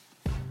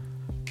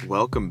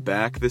Welcome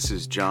back. This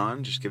is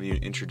John, just giving you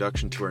an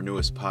introduction to our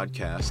newest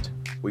podcast.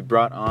 We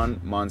brought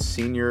on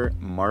Monsignor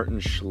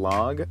Martin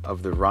Schlag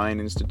of the Ryan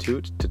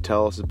Institute to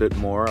tell us a bit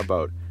more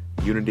about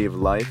unity of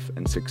life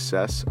and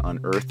success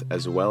on earth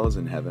as well as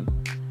in heaven.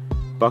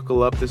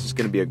 Buckle up, this is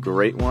going to be a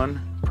great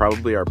one,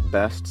 probably our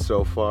best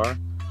so far.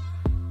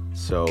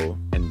 So,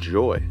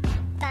 enjoy.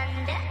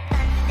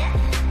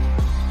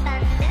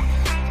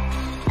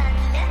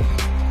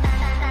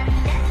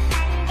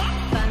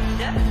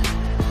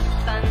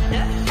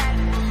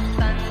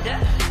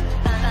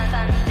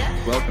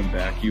 Welcome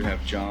back. You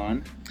have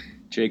John,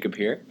 Jacob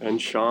here,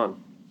 and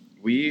Sean.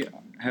 We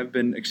have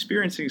been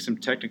experiencing some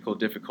technical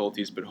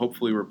difficulties, but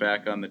hopefully we're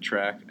back on the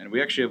track. And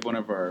we actually have one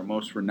of our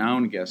most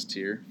renowned guests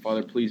here.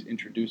 Father, please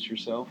introduce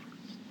yourself.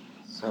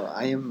 So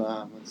I am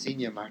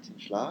Monsignor Martin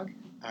Schlag.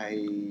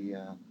 I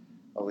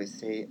always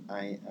say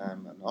I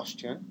am an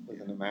Austrian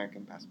with an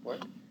American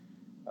passport.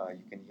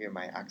 You can hear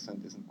my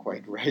accent isn't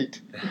quite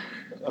right.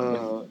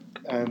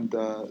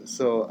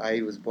 So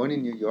I was born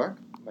in New York.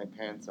 My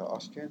parents are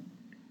Austrian.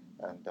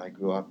 And I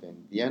grew up in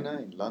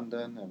Vienna, in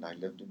London, and I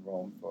lived in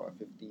Rome for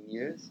 15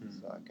 years.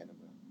 So I'm kind of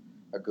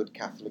a good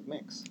Catholic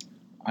mix.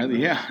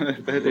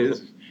 That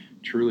is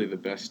truly the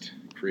best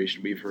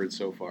creation we've heard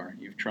so far.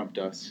 You've trumped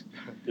us.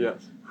 Yes.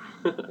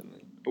 But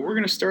we're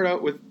going to start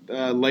out with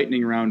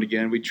lightning round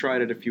again. We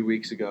tried it a few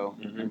weeks ago,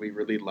 and we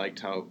really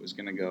liked how it was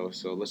going to go.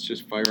 So let's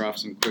just fire off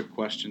some quick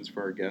questions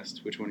for our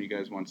guests. Which one of you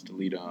guys wants to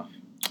lead off?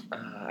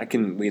 I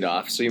can lead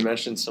off. So you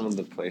mentioned some of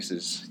the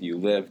places you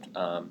lived.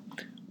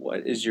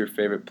 What is your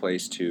favorite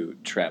place to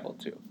travel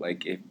to?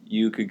 Like, if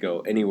you could go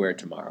anywhere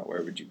tomorrow,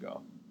 where would you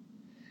go?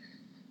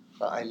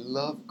 Well, I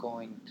love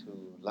going to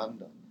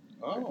London.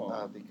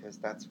 Because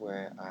that's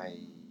where I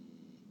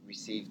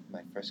received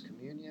my first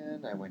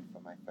communion. I went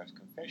for my first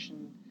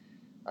confession.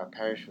 Our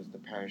parish was the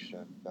parish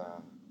of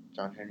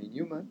John Henry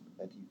Newman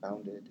that he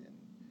founded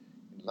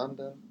in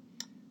London.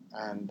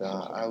 And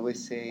I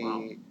always say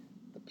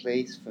the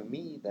place for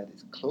me that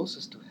is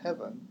closest to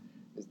heaven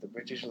is the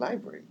British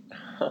Library,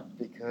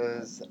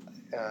 because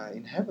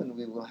in heaven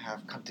we will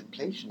have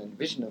contemplation and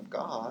vision of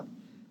God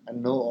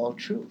and know all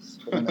truths.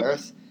 But on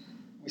earth,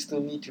 we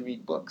still need to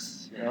read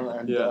books,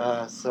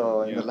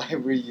 So in the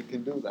library you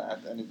can do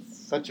that, and it's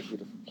such a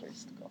beautiful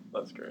place to go.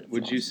 That's great.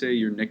 Would you say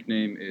your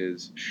nickname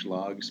is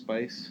Schlag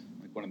Spice,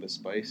 like one of the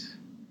Spice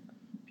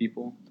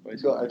people?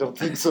 No, I don't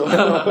think so.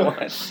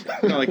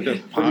 Like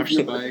the posh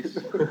Spice.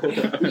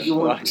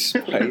 Schlag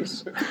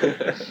Spice.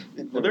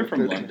 Well, they're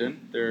from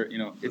London. They're,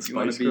 if you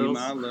want to be Girls?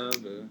 my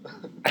lover,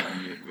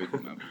 I'm your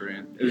good, my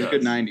friend. It was a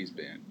good '90s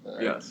band.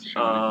 Yes.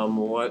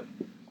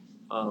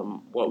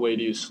 What way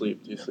do you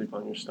sleep? Do you sleep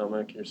on your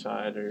stomach, your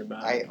side, or your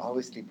back? I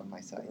always sleep on my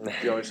side.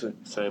 You always sleep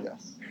the same?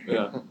 Yes.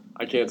 Yeah.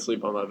 I can't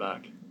sleep on my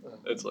back.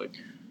 It's like...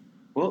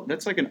 Well,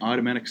 that's like an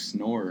automatic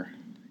snore.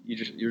 You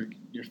just your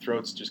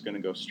throat's just gonna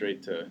go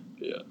straight to.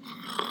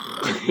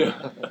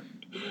 Yeah.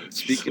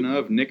 Speaking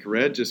of, Nick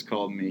Red just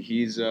called me.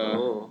 He's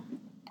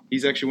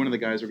actually one of the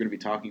guys we're gonna be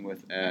talking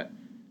with at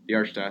the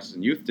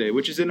Archdiocesan Youth Day,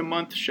 which is in a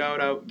month.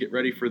 Shout out, get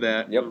ready for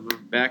that. Yep.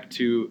 Back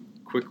to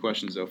quick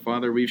questions though.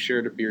 Father, we've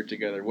shared a beer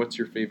together. What's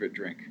your favorite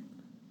drink?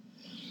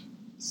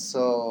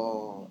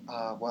 So,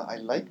 I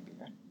like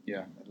beer.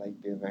 Yeah. I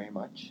like beer very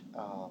much.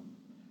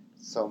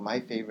 So my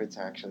favorites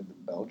are actually the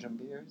Belgian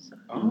beers.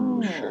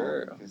 Oh,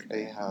 sure. Because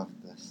they have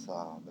this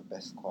the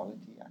best quality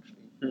actually.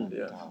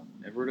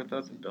 Never would have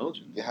thought the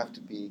Belgian. You have to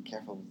be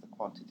careful with the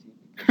quantity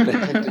because they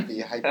tend to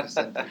be high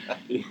percentage.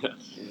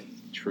 Yes.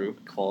 True.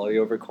 Quality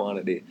over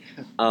quantity.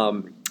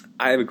 I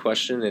have a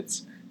question.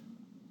 It's,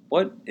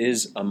 what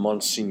is a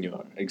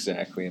Monsignor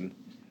exactly? And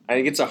I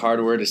think it's a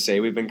hard word to say.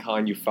 We've been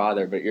calling you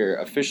Father, but your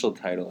official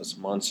title is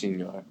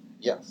Monsignor.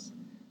 Yes.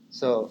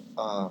 So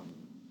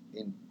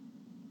in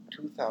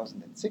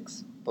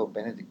 2006, Pope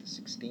Benedict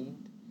XVI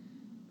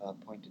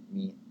appointed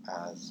me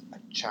as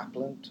a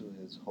chaplain to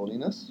His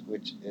Holiness,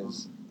 which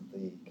is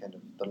the kind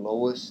of the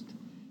lowest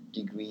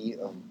degree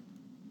of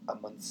a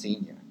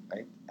Monsignor,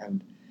 right?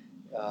 And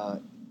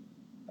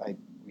I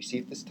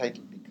received this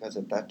title because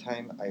at that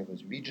time I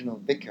was regional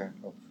vicar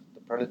of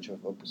the Prelature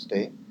of Opus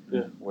Dei,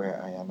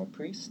 where I am a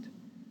priest,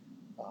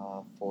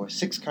 for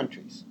 6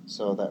 countries.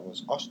 So that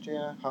was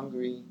Austria,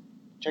 Hungary,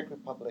 Czech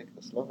Republic,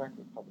 the Slovak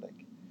Republic,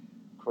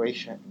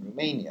 Croatia, and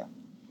Romania.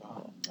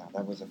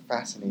 That was a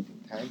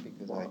fascinating time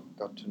because I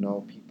got to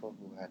know people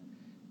who had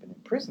been in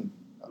prison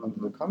under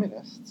the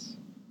communists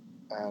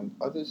and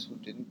others who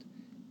didn't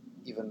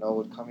even know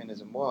what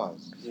communism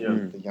was.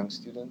 The young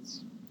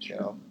students,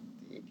 the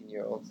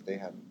 18-year-olds, they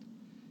hadn't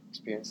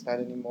experienced that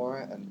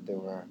anymore, and there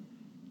were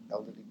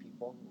elderly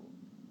people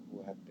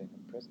who had been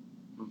in prison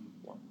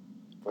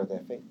for their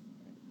faith.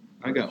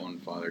 I got one,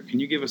 Father. Can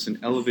you give us an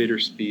elevator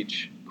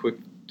speech, quick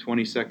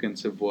 20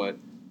 seconds of what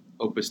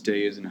Opus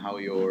Dei is and how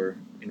your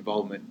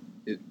involvement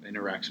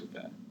interacts with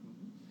that?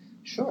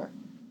 Sure.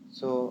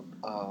 So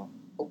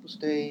Opus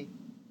Dei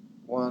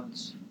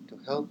wants to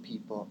help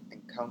people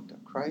encounter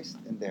Christ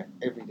in their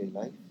everyday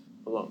life,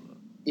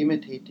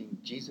 imitating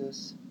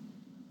Jesus,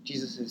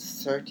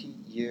 Jesus' 30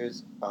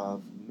 years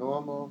of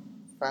normal,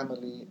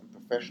 family, and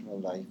professional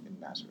life in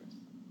Nazareth.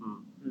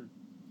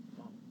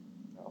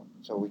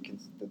 So we can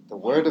the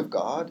Word of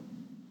God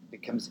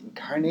becomes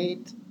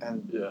incarnate,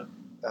 and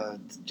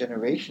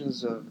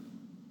generations of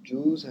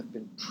Jews have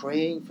been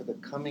praying for the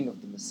coming of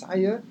the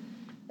Messiah,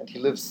 and he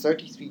lives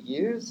 33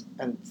 years,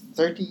 and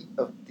 30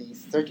 of these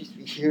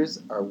 33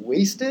 years are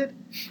wasted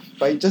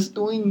by just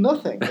doing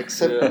nothing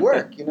except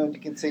work. You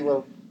can say,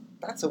 well,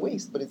 that's a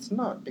waste, but it's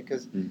not,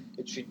 because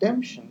it's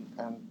redemption,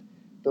 and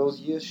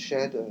those years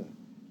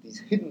these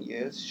hidden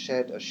years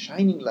shed a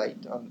shining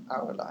light on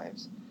our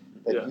lives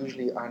that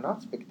usually are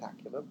not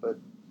spectacular, but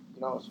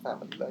it's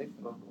family life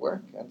and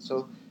work, and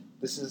so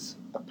this is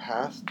a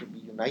path to be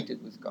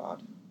united with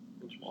God.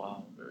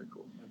 Wow, very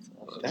cool. That's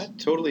awesome. That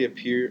totally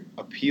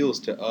appeals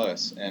to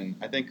us, and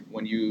I think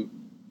when you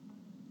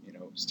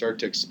start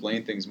to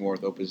explain things more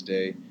with Opus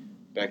Dei,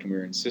 back when we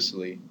were in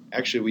Sicily.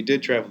 Actually, we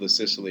did travel to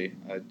Sicily,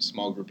 a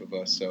small group of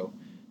us, so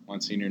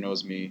Monsignor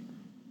knows me,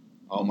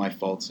 all my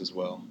faults as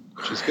well,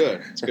 which is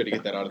good. It's good to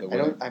get that out of the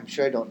way. I'm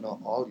sure I don't know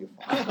all your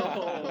faults.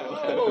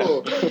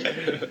 Oh,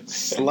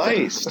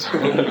 sliced.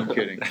 I'm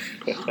kidding.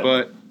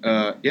 But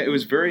it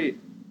was very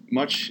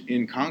much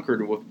in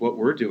concord with what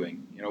we're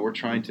doing. We're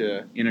trying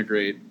to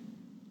integrate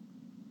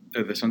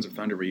the Sons of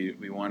Thunder.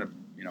 We want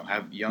to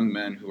have young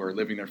men who are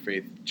living their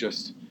faith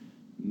just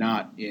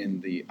not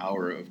in the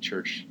hour of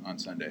church on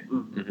Sunday.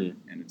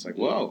 Mm-hmm. And it's like,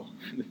 whoa,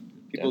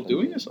 people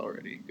doing this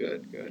already.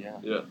 Good.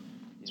 Yeah.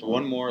 So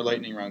one more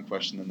lightning round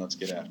question, then let's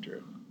get after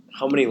it.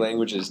 How many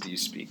languages do you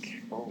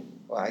speak? Oh,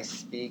 well, I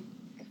speak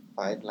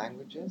 5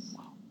 languages.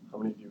 How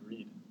many do you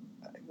read?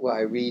 Well,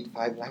 I read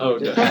 5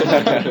 languages,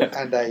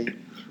 okay.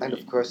 and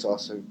of course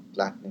also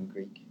Latin and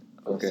Greek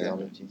for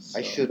theology. So.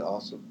 I should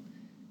also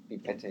be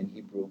better in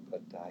Hebrew,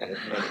 but I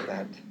admit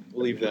that.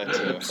 We'll leave that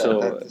to.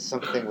 That is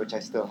something which I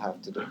still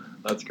have to do.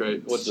 That's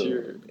great. What's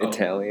your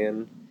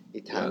Italian?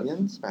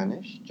 Italian,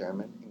 Spanish,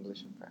 German,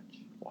 English, and French.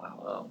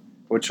 Wow.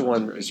 Which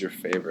one is your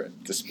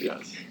favorite to speak?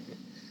 Yes.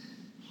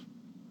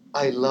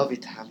 I love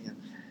Italian.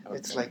 Okay.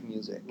 It's like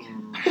music.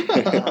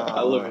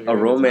 I love it. A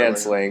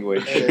romance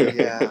language.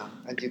 Yeah,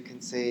 and you can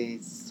say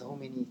so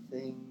many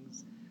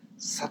things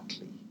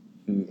subtly,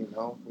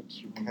 which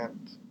you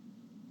can't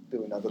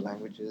do in other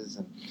languages.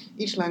 And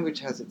each language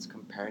has its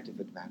comparative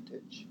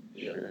advantage.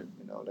 Sure.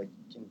 Like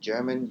in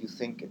German, you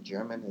think a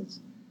German is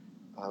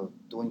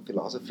doing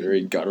philosophy.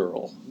 Very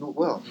guttural. No,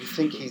 well, you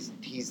think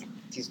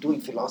he's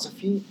doing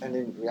philosophy, and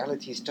in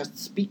reality, he's just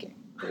speaking.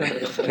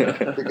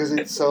 Because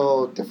it's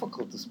so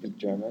difficult to speak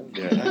German.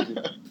 Yeah. And you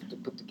have to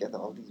put together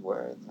all these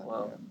words.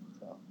 Wow.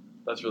 So.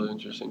 That's really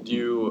interesting.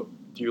 Do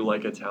you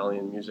like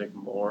Italian music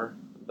more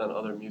than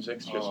other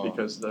musics just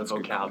because the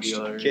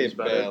vocabulary is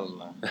better?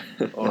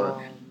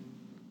 Or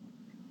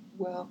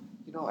well,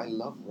 I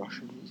love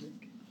Russian music.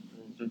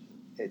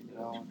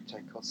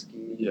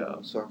 Tchaikovsky,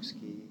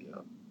 Mussorgsky,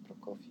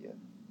 Prokofiev.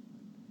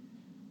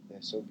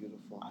 They're so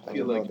beautiful. I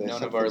feel like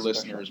none of our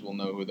listeners will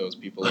know who those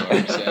people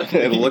are. So.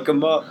 Look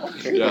them up.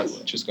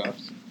 Yes.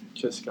 Tchaikovsky?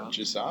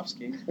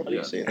 How do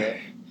you say that?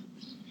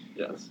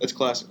 Yes. That's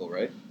classical,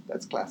 right?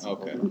 That's classical.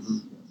 Okay.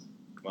 Yes.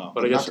 Wow.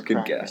 But I guess a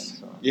good guess.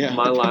 So. Yeah.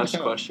 My last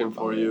question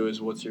for you is,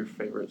 what's your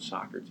favorite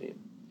soccer team?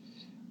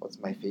 What's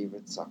my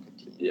favorite soccer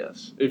team?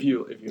 Yes, if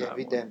you have one.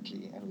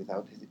 Evidently and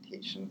without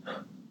hesitation,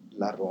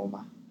 La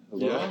Roma.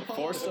 Yeah.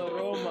 Forza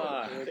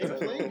Roma. They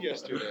played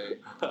yesterday.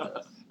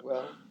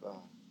 Well,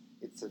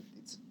 it's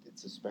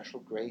a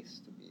special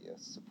grace to be a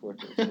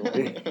supporter of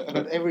Roma.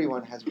 Not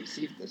everyone has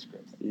received this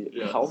grace.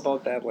 Yes. How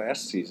about that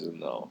last season,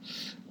 though?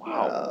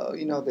 Wow.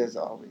 There's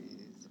always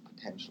a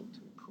potential to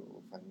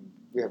improve, and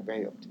we are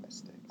very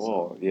optimistic.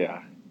 Oh,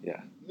 yeah.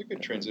 It's a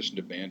good transition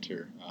to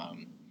banter.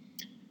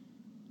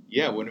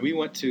 When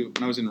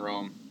I was in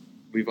Rome,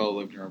 we've all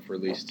lived in Rome for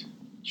at least,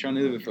 Sean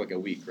lived there for like a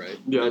week, right?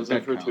 Yeah, I was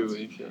there for counts. 2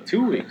 weeks. Yeah.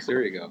 2 weeks,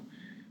 there you go.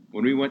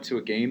 When we went to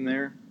a game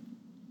there,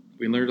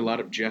 we learned a lot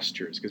of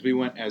gestures, because we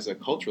went as a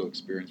cultural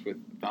experience with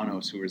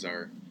Thanos, who was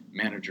our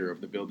manager of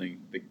the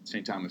building, the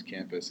St. Thomas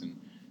campus, and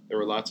there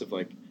were lots of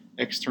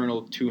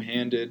external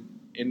two-handed,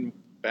 in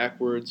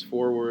backwards,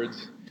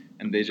 forwards,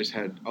 and they just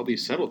had all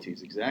these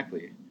subtleties,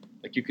 exactly.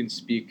 Like you can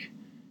speak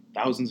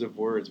thousands of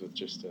words with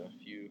just a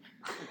few.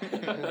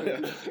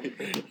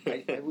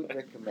 I would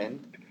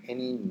recommend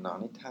any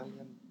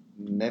non-Italian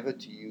never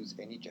to use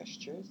any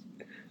gestures,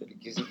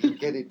 because you can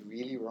get it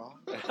really wrong.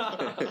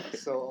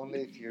 So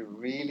only if you're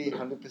really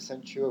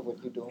 100% sure of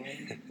what you're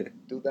doing,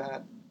 do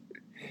that.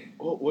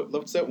 Oh,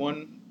 what's that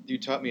one you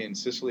taught me in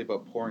Sicily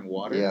about pouring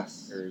water?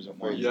 Yes. Or is it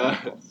For more?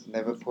 example,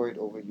 never pour it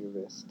over your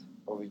wrist,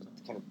 over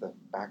kind of the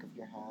back of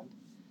your hand,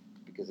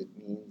 because it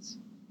means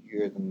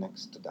you're the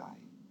next to die.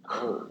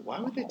 Oh, why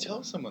would they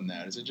tell someone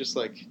that? Is it just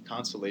like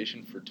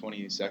consolation for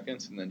 20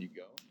 seconds and then you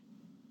go?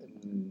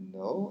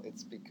 No,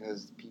 it's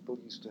because people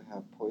used to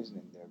have poison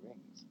in their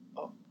rings.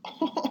 Oh.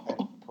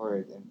 And pour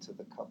it into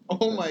the cup.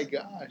 Oh my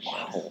gosh.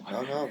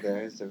 Wow. No,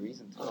 there is a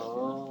reason to it.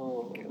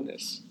 Oh.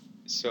 Goodness.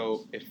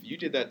 So if you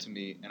did that to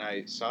me and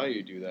I saw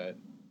you do that,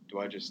 do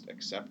I just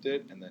accept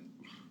it and then?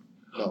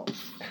 No.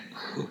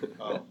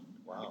 Oh,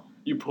 Wow.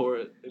 You pour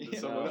it into Yeah.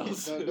 someone No.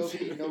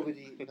 else's.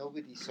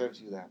 Nobody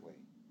serves you that way.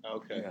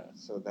 Okay. Yeah.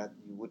 So that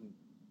you wouldn't.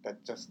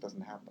 That just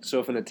doesn't happen. So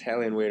if an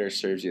Italian waiter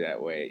serves you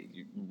that way,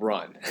 you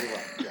run.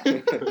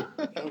 Yeah.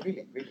 No,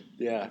 really.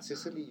 Yeah. In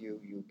Sicily,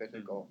 you better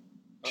go.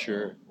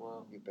 Sure.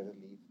 Wow. You better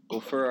leave. Well,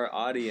 for our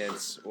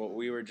audience, what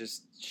we were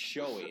just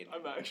showing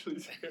I'm actually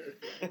scared.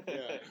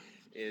 Yeah.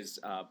 is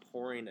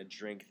pouring a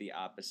drink the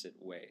opposite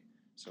way.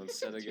 So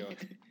instead of going,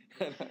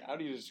 how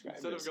do you describe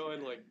Instead this? of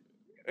going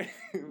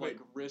like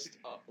wrist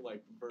up,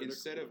 like vertical.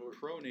 Instead of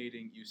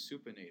pronating, you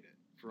supinate it.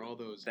 For all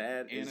those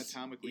that is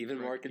anatomically even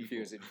more correct people.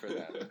 confusing for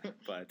them.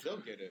 But They'll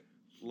get it.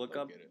 look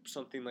They'll up get it.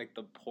 something like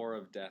the pour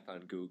of death on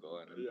Google,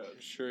 and I'm Yeah.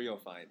 sure you'll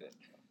find it.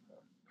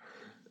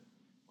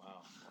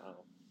 Wow. Wow.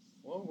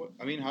 Well,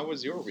 I mean, how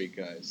was your week,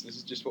 guys? This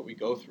is just what we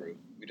go through.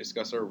 We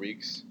discuss our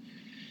weeks.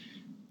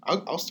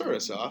 I'll start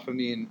us off. I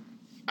mean,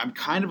 I'm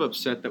kind of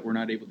upset that we're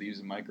not able to use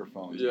a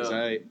microphone because Yeah.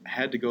 I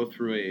had to go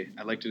through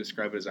I like to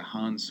describe it as a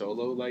Han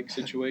Solo-like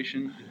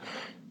situation.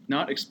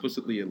 Not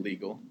explicitly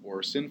illegal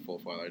or sinful,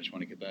 Father. I just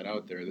want to get that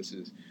out there. This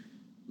is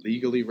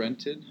legally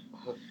rented,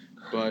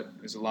 but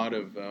there's a lot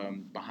of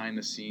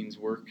behind-the-scenes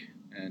work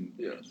and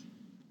Yes.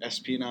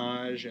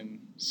 espionage and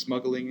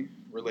smuggling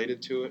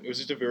related to it. It was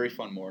just a very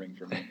fun morning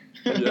for me.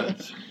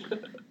 Yes.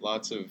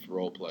 Lots of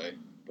role play,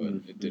 but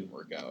it didn't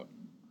work out.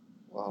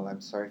 Well, I'm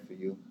sorry for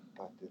you,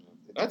 but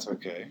That's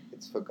okay.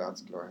 It's for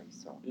God's glory,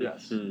 so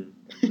Yes. Hmm.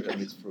 it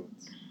bring its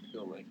fruits.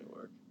 He'll make it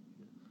work.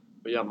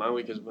 But yeah, my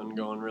week has been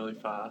going really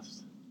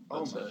fast. Oh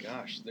That's my it.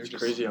 gosh, they're It's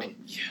just crazy how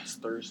it's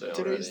Thursday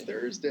Today's already.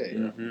 Thursday. Yeah.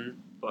 Mm-hmm.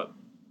 But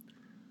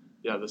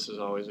yeah, this is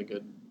always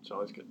it's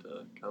always good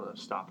to kind of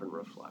stop and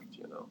reflect,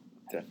 you know.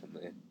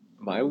 Definitely.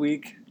 My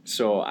week,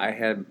 so I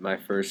had my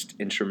first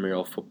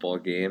intramural football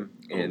game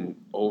in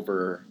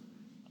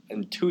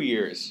 2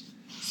 years.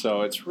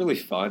 So it's really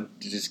fun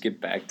to just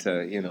get back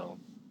to,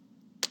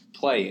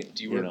 playing.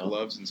 Do you wear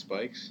gloves and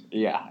spikes?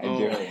 Yeah, I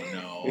do.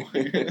 Oh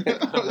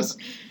no.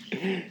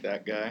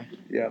 That guy.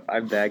 Yep,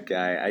 I'm that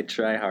guy. I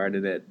try hard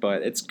at it,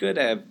 but it's good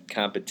to have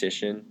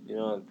competition.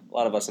 A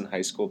lot of us in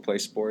high school play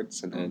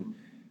sports, and then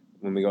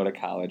when we go to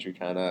college, we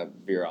kind of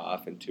veer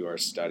off into our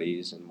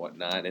studies and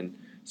whatnot. And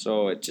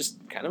so it's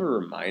just kind of a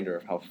reminder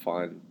of how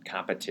fun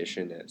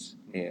competition is.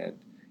 And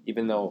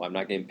even though I'm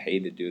not getting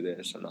paid to do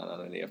this, I'm not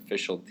on any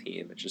official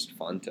team, it's just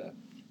fun to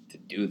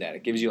do that.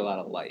 It gives you a lot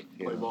of life.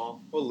 Play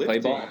ball. Well, Play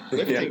lifting, ball.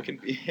 lifting Yeah. can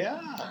be,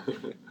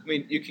 I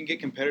mean, you can get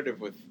competitive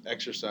with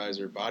exercise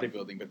or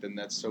bodybuilding, but then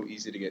that's so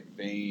easy to get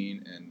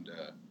vain and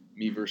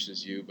me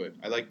versus you. But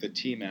I like the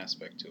team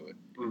aspect to it.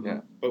 Mm-hmm. Yeah.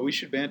 But we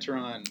should banter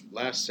on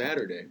last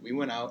Saturday. We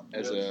went out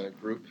as Yes. a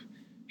group.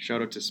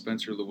 Shout out to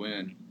Spencer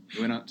Lewin.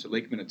 We went out to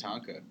Lake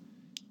Minnetonka.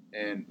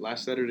 And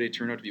last Saturday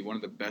turned out to be one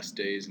of the best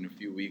days in a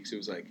few weeks. It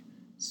was like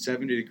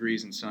 70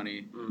 degrees and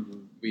sunny. Mm-hmm.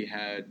 We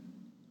had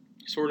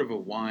sort of a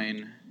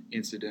wine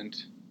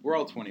incident. We're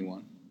all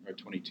 21, or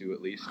 22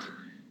 at least.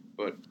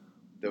 But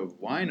the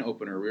wine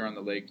opener, we were on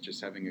the lake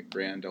just having a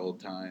grand old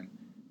time.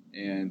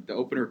 And the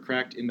opener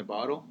cracked in the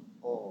bottle.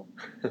 Oh,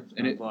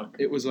 And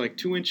it was like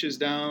 2 inches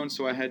down,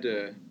 so I had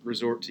to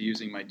resort to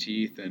using my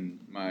teeth and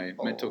my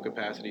mental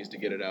capacities to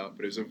get it out.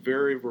 But it was a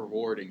very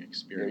rewarding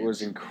experience. It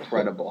was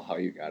incredible how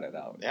you got it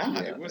out.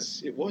 Yeah, it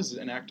was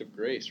an act of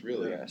grace,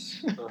 really.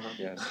 Yes. Uh-huh.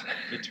 Yes.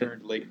 He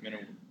turned Lake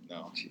Minnetonka.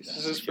 No. This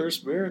is his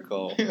first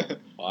miracle.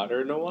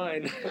 Water and a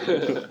wine.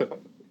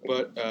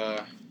 But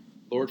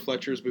Lord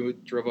Fletcher's, we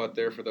drove out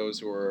there for those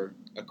who are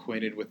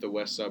acquainted with the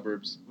west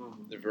suburbs.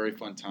 Mm-hmm. It's a very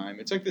fun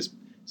time. It's like this,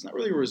 it's not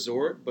really a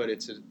resort, but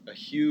it's a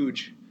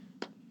huge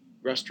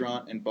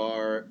restaurant and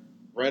bar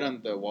right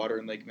on the water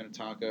in Lake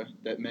Minnetonka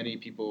that many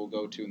people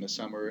go to in the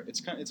summer.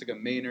 It's like a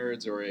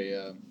Maynard's or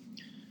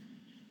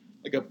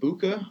like a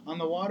Buca on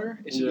the water.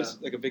 It's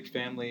just like a big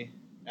family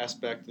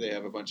aspect. They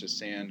have a bunch of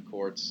sand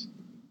courts.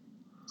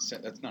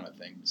 That's not a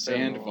thing.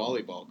 Sand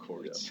volleyball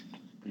courts.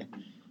 Yeah.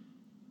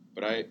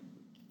 But I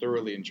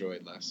thoroughly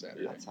enjoyed last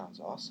Saturday. that sounds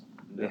awesome.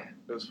 Yeah.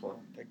 It was fun.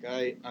 That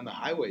guy on the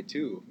highway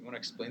too. You want to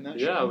explain that?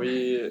 Yeah, Sean?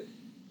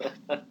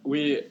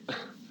 we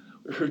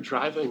were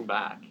driving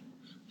back,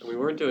 and we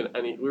weren't doing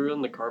any. We were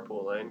in the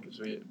carpool lane because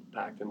we had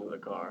packed into the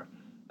car,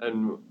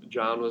 and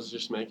John was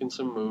just making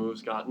some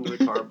moves. Got into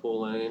the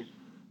carpool lane,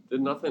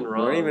 did nothing We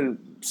wrong. weren't even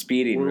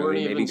speeding, We really. weren't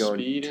Maybe even going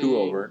speeding. 2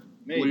 over.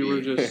 Maybe we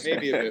were just-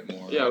 maybe a bit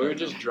more. Yeah, I we were don't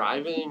just know.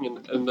 driving,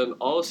 and then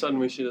all of a sudden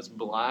we see this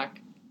black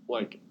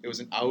It was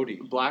an Audi.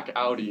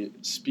 Audi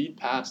speed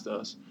past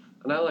us,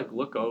 and I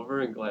look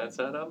over and glance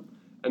at him,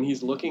 and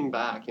he's looking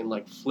back and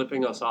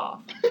flipping us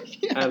off.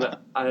 Yeah.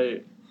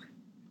 And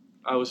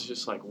I was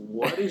just like,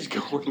 what is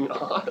going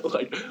on?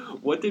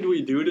 What did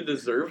we do to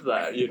deserve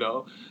that,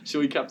 So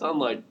we kept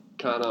on,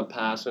 kind of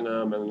passing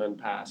him and then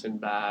passing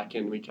back,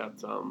 and we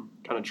kept kind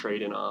of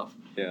trading off.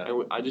 Yeah.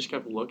 And I just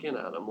kept looking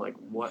at him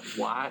what,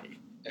 why?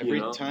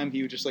 Every time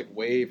he would just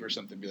wave or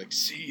something, be like,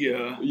 "See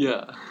ya."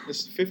 Yeah.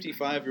 This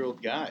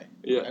 55-year-old guy.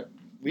 Yeah.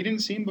 We didn't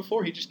see him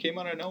before. He just came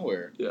out of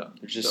nowhere. Yeah.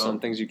 There's just So- some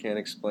things you can't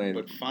explain.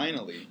 But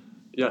finally,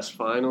 Yes,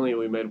 finally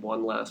we made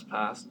one last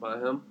pass by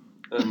him,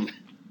 and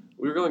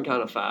we were going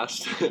kind of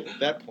fast At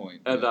that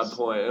point. at yes. that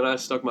point, and I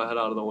stuck my head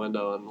out of the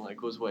window and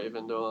was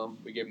waving to him.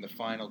 We gave him the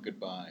final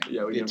goodbye.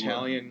 Yeah, we the gave him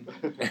Italian.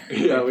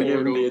 Yeah, we gave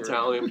him poured the over.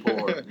 Italian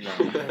pour.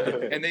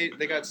 And they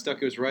got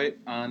stuck. It was right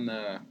on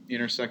the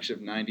intersection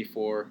of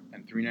 94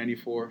 and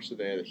 394, so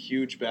they had a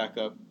huge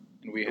backup,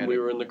 and we had we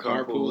were in the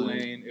carpool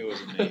lane. It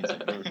was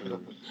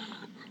amazing.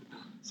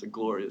 It's a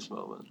glorious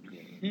moment.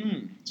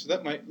 So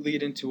that might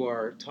lead into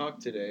our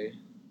talk today.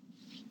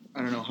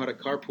 I don't know, how to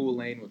carpool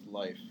lane with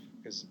life.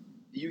 Because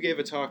you gave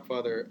a talk,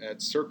 Father,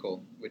 at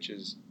Circle, which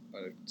is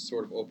a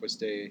sort of Opus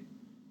Dei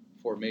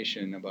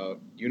formation about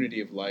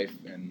unity of life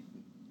and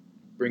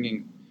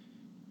bringing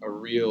a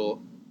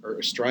real,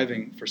 or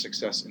striving for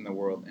success in the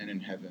world and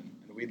in heaven.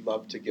 And we'd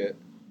love to get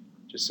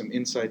just some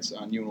insights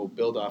on you, and we'll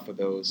build off of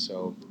those.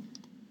 So,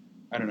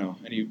 I don't know,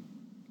 any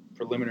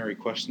preliminary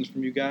questions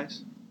from you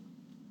guys?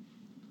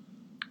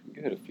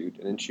 You had a few,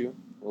 didn't you?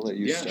 We'll let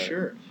you Yeah, start.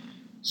 sure.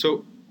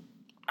 So,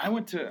 I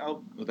went to,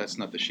 well, that's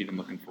not the sheet I'm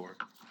looking for.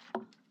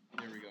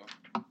 There we go.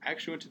 I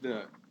actually went to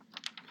the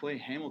play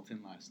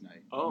Hamilton last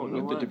night. Oh, no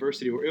with the way.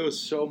 diversity. It was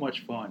so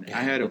much fun.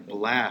 I had a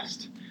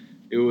blast.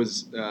 It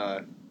was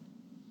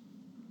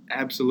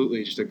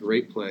absolutely just a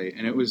great play,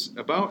 and it was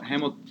about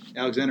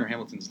Alexander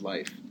Hamilton's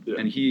life. Yeah.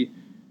 And he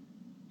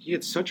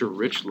had such a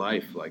rich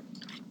life. Like,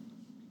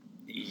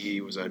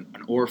 he was an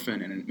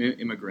orphan and an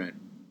immigrant.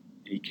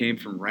 He came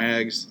from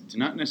rags to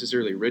not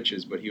necessarily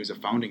riches, but he was a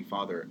founding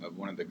father of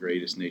one of the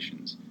greatest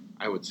nations,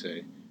 I would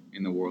say,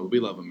 in the world. We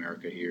love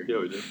America here. Yeah,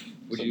 we do.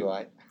 So do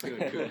I.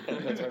 Good.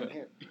 That's why I'm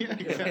here. Yeah,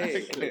 Hey,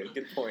 exactly.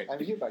 good point. I'm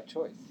here by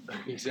choice.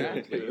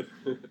 Exactly.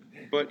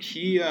 But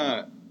he,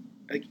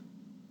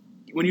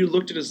 when you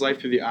looked at his life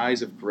through the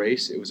eyes of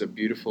grace, it was a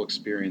beautiful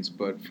experience.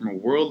 But from a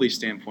worldly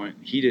standpoint,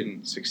 he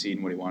didn't succeed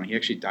in what he wanted. He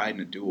actually died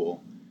in a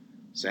duel,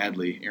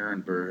 sadly,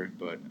 Aaron Burr.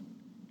 But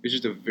it was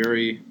just a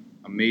very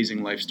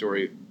amazing life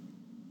story,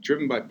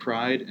 driven by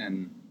pride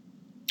and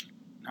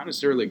not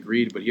necessarily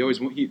greed, but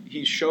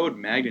he showed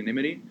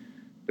magnanimity,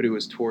 but it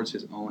was towards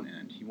his own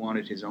end. He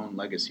wanted his own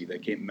legacy. They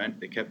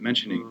kept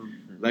mentioning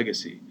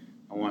legacy.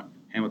 I want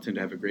Hamilton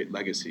to have a great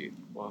legacy.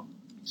 Wow.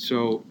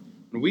 So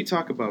when we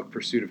talk about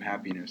pursuit of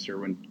happiness, or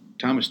when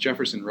Thomas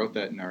Jefferson wrote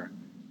that in our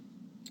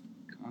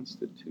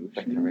Constitution,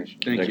 Declaration.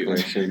 Thank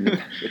Declaration. you.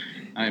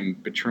 I'm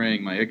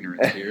betraying my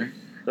ignorance here.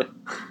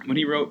 When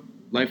he wrote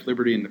Life,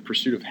 Liberty, and the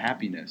Pursuit of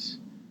Happiness,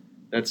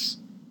 that's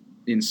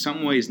in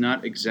some ways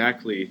not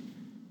exactly,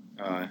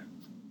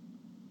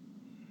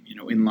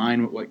 in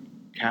line with what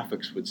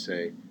Catholics would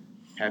say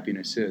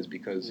happiness is,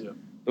 because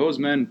those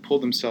men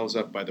pulled themselves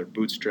up by their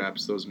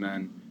bootstraps. Those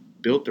men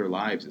built their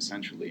lives,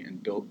 essentially,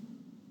 and built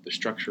the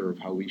structure of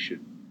how we should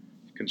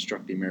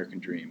construct the American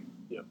dream.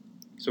 Yeah.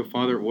 So,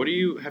 Father, what do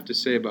you have to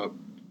say about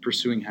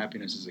pursuing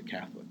happiness as a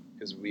Catholic?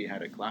 Because we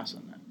had a class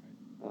on that,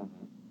 right?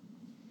 Mm-hmm.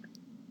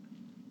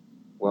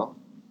 Well,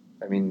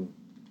 I mean,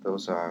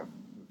 those are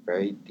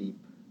very deep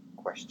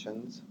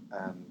questions,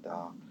 and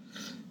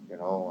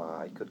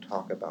I could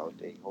talk about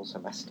a whole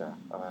semester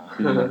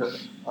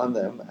on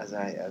them, as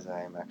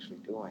I am actually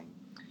doing.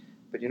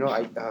 But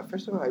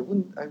first of all, I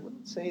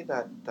wouldn't say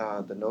that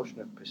the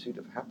notion of pursuit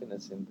of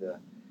happiness in the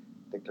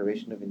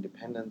Declaration of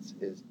Independence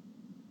is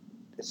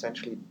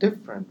essentially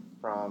different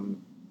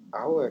from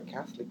our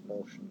Catholic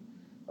notion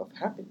of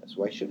happiness.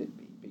 Why should it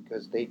be?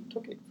 Because they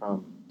took it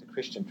from the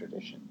Christian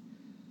tradition.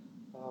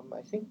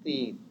 I think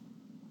the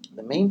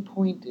main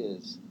point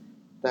is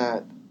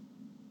that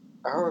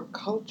our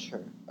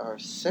culture, our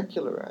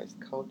secularized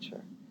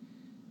culture,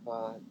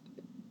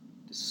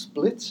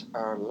 splits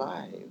our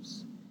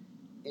lives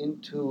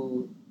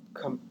into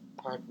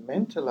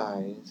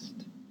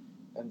compartmentalized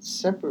and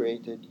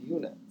separated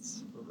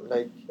units.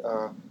 Like,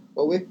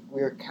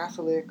 we're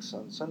Catholics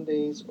on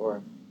Sundays,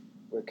 or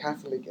we're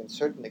Catholic in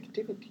certain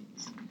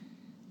activities.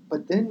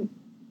 But then,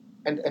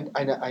 and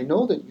I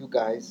know that you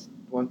guys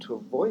want to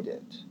avoid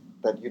it,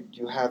 that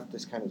you have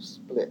this kind of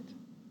split.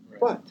 Right.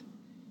 But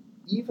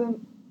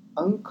even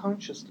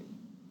unconsciously,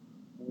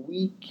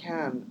 we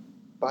can,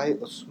 by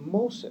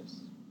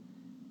osmosis,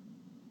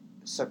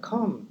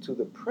 succumb to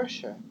the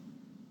pressure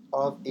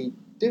of a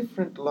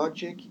different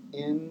logic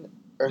in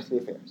earthly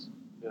affairs.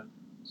 Yeah.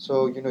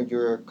 So,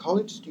 you're a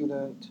college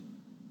student,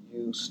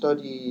 you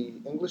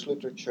study English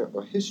literature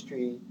or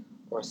history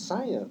or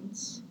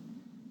science,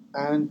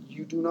 and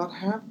you do not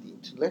have the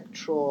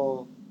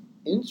intellectual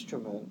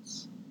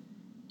instruments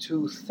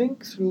to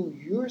think through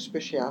your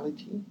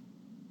speciality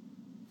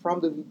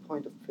from the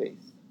viewpoint of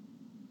faith.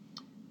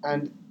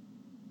 And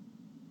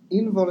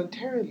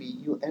involuntarily,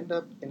 you end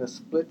up in a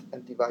split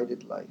and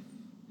divided life.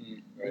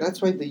 Right.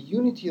 That's why the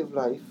unity of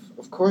life,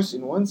 of course,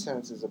 in one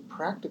sense, is a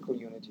practical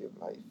unity of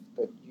life,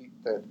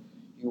 that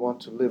you want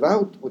to live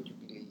out what you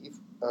believe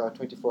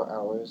 24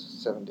 hours,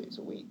 7 days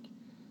a week.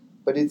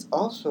 But it's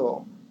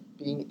also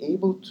being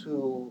able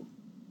to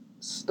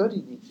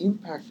study the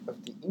impact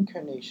of the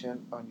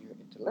incarnation on your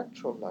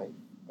intellectual life,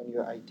 on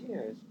your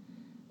ideas,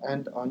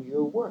 and on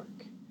your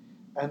work.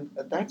 And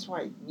that's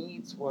why it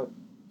needs what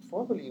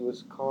formerly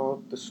was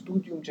called the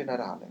studium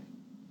generale.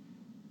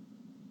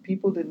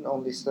 People didn't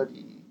only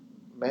study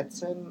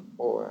medicine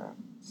or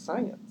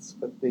science,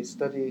 but they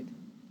studied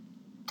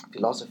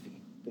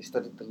philosophy. They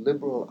studied the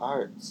liberal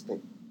arts.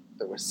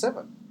 There were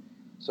 7.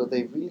 So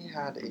they really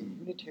had a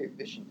unitary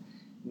vision.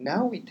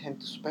 Now we tend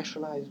to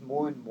specialize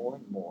more and more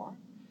and more.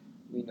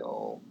 We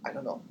know, I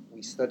don't know,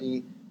 we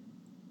study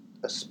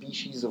a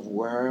species of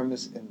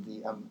worms in the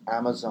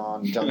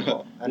Amazon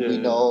jungle, and we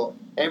know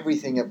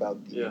everything about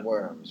the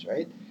worms,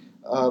 right?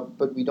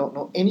 But we don't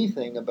know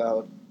anything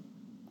about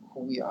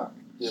who we are.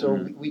 Yeah. So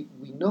we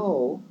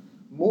know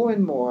more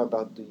and more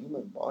about the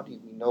human body.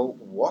 We know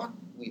what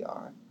we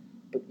are,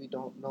 but we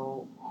don't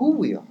know who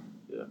we are.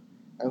 Yeah.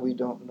 And we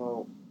don't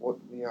know what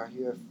we are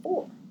here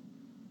for.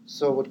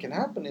 So what can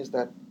happen is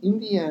that in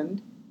the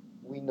end,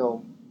 we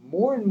know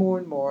more and more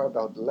and more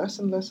about less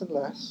and less and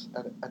less,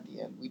 and at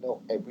the end, we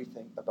know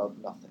everything about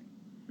nothing.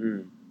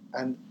 Mm.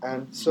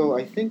 And so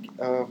I think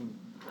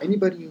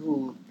anybody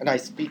who, and I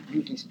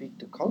usually speak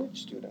to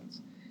college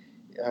students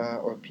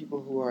or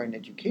people who are in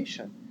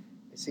education,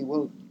 I say,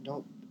 well,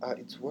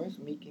 it's worth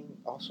making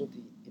also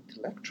the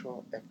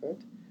intellectual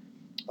effort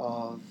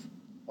of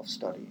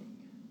studying,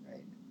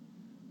 right?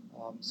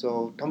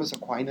 So Thomas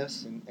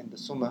Aquinas in the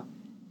Summa,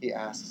 he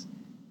asks,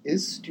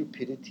 is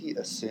stupidity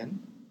a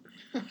sin?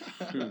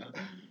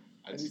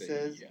 I'd And he say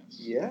says, yes.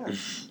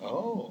 yes.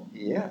 Oh.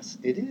 Yes,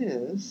 it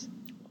is,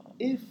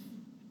 if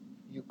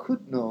you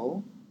could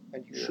know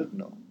and you should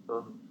know.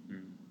 Uh-huh.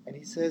 And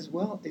he says,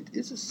 well, it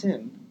is a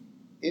sin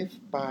if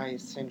by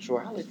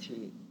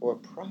sensuality or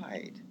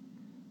pride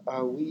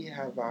we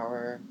have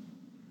our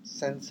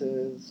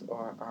senses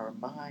or our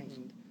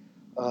mind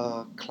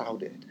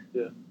clouded.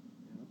 Yeah. You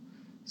know?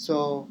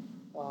 So,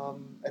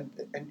 and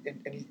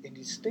he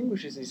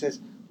distinguishes, he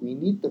says, we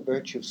need the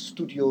virtue of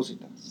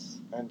studiositas.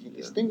 And he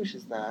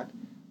distinguishes that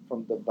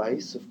from the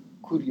vice of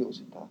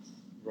curiositas.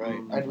 Right.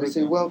 And we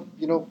say, well,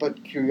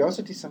 but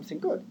curiosity is something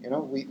good.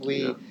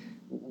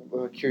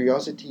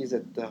 Curiosity is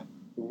at the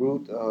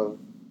root of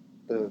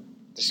the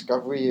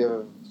discovery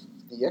of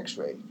the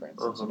X-ray, for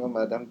instance. Uh-huh.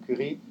 Madame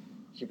Curie,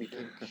 she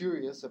became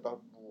curious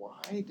about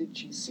why did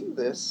she see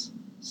this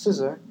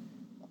scissor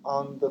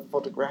on the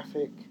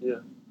photographic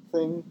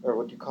thing, or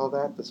what do you call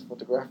that? This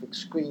photographic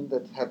screen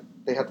that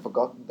they had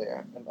forgotten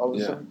there, and all of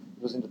a sudden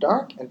it was in the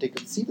dark, and they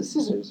could see the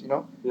scissors.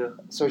 Yeah.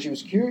 So she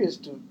was curious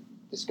to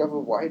discover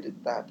why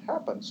did that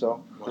happen.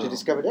 So she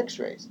discovered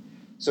X-rays.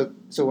 So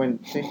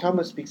when St.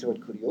 Thomas speaks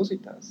about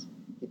curiositas,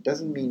 it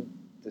doesn't mean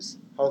this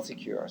healthy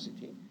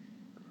curiosity.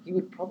 He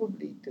would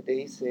probably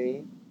today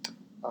say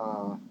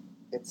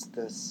it's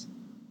this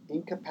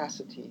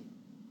incapacity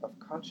of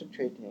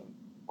concentrating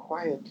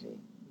quietly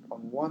on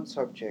one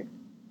subject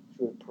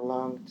through a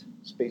prolonged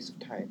space of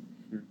time,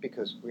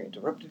 because we're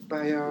interrupted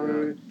by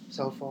our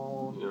cell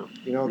phone.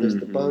 There's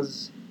the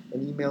buzz,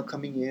 an email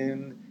coming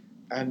in,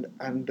 and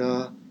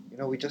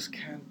we just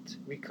can't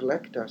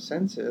recollect our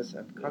senses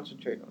and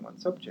concentrate on one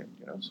subject.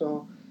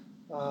 So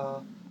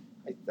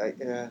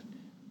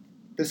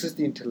this is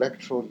the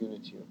intellectual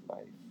unity of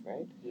life,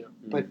 right? Yeah.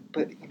 But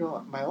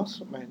my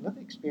another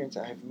experience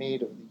I have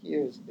made over the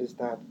years is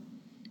that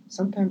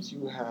sometimes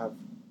you have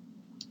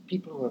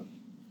people who are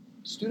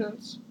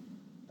students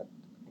at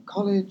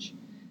college.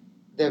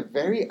 They're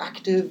very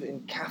active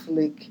in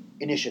Catholic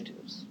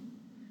initiatives.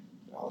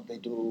 They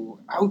do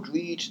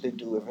outreach, they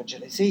do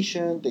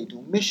evangelization, they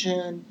do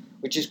mission,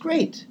 which is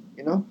great,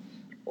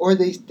 Or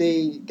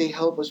they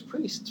help as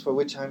priests, for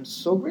which I'm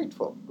so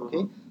grateful.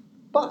 Okay,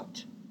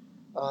 but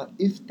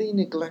if they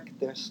neglect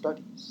their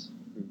studies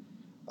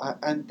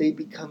and they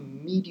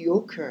become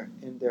mediocre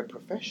in their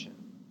profession,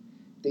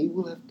 they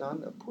will have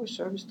done a poor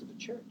service to the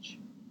church.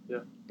 Yeah.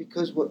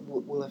 Because what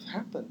will have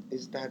happened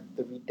is that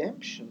the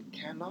redemption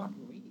cannot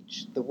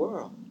reach the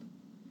world.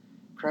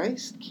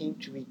 Christ came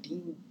to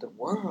redeem the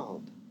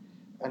world.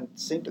 And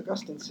St.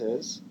 Augustine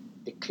says,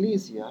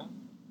 Ecclesia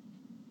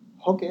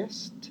hoc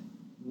est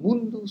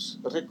mundus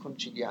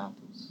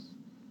reconciliatus.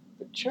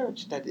 The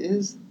church, that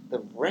is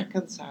the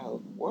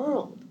reconciled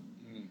world.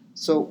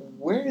 So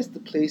where is the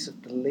place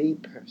of the lay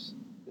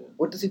person? Yeah.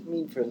 What does it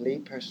mean for a lay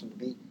person to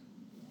be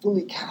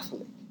fully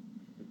Catholic?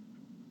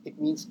 It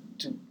means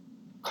to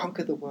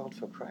conquer the world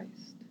for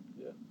Christ.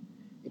 Yeah.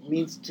 It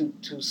means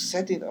to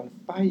set it on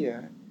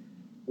fire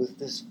with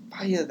this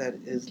fire that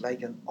is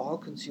like an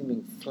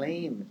all-consuming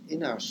flame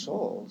in our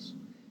souls,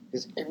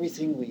 because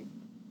everything we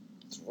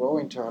throw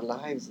into our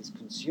lives is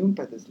consumed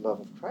by this love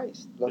of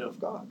Christ, love of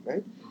God,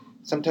 right?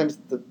 Sometimes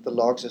the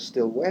logs are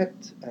still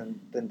wet, and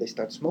then they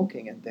start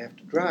smoking, and they have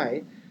to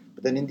dry,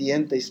 but then in the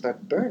end they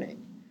start burning.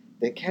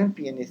 There can't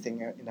be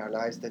anything in our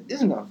lives that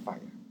isn't on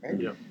fire, right?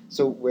 Yeah.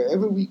 So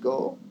wherever we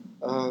go,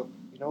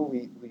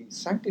 we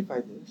sanctify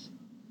this.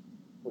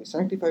 We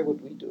sanctify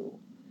what we do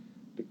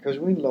because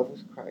we're in love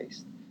with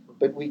Christ.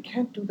 But we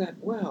can't do that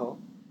well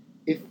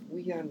if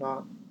we are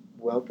not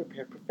well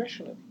prepared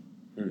professionally.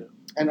 Yeah.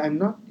 And I'm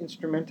not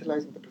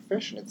instrumentalizing the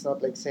profession. It's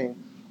not like saying,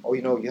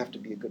 you have to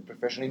be a good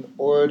professional in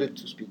order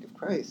to speak of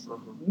Christ.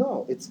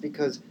 No, it's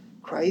because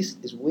Christ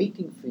is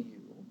waiting for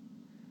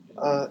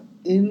you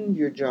in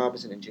your job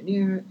as an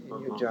engineer,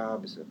 in your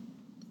job as a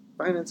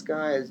finance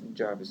guy, in your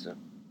job as a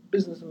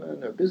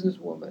businessman or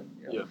businesswoman.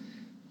 Yeah.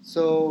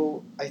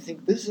 So I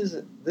think this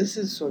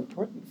is so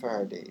important for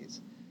our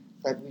days,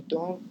 that we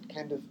don't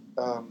kind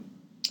of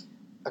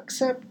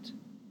accept,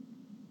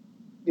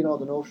 the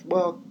notion.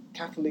 Well,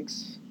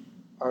 Catholics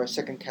are a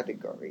second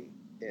category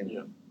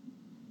in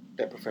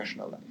their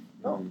professional life.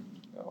 No,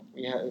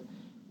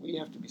 we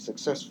have to be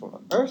successful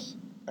on earth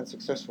and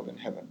successful in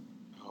heaven.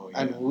 Oh,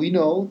 yeah. And we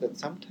know that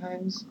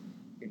sometimes,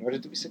 in order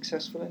to be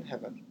successful in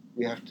heaven,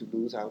 we have to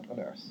lose out on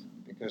earth,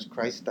 because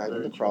Christ died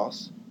on the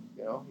cross.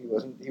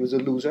 He was a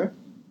loser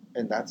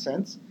in that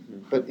sense,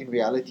 but in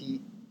reality,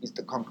 he's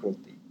the conqueror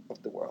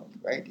of the world,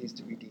 right? He's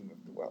the redeemer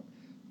of the world.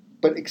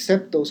 But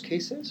except those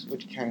cases,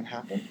 which can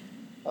happen,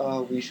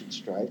 we should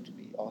strive to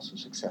be also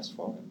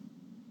successful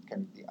in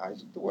kind of the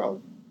eyes of the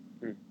world.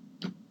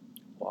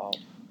 Wow.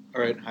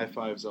 All right, high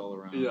fives all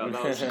around. Yeah,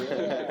 that was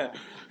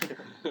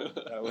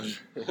That was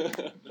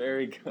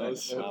very good. That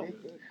was so Wow.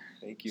 good.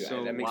 Thank you.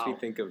 So, that makes me wow.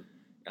 think of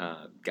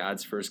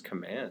God's first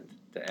command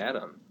to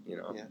Adam.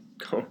 Yes.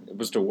 It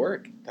was to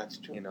work. That's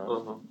true.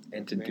 Uh-huh.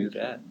 And to Very do true.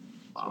 that.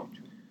 Wow.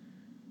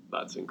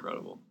 That's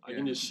incredible. I Yeah.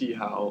 can just see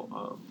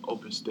how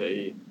Opus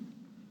Dei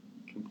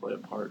can play a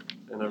part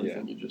in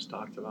everything you just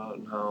talked about,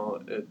 and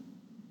how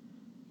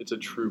it's a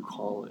true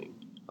calling.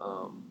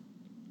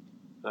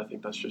 I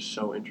think that's just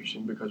so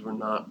interesting, because we're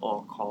not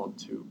all called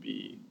to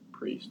be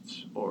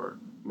priests or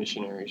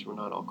missionaries. We're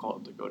not all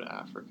called to go to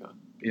Africa.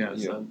 Yeah.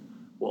 Because then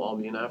we'll all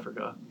be in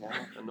Africa,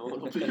 Yeah. and no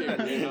one will be here.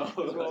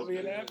 We'll all be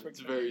in Africa.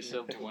 It's very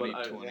simple. But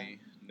 2020,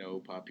 no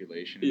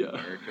population in Yeah.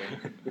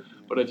 America.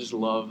 But I just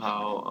love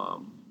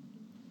how,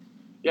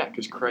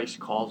 because Christ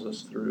calls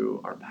us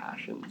through our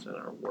passions and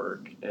our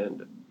work,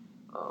 and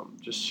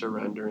just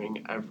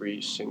surrendering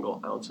every single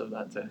ounce of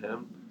that to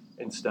Him,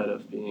 instead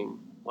of being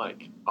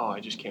like, oh, I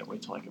just can't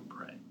wait till I can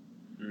pray.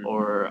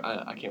 Or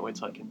I can't wait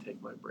till I can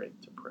take my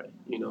break to pray.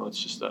 It's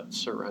just that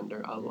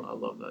surrender. I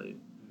love that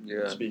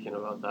you're speaking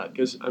about that.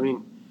 Because,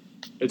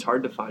 it's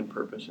hard to find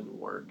purpose in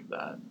work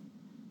that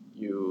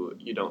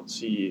you don't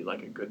see,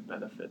 like, a good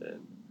benefit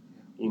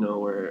in.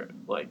 Where,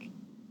 like,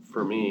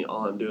 for me,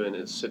 all I'm doing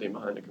is sitting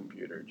behind a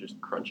computer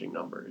just crunching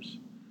numbers.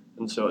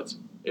 And so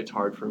it's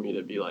hard for me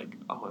to be like,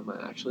 oh, am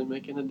I actually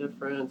making a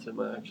difference? Am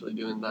I actually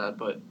doing that?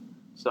 But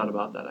it's not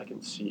about that. I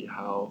can see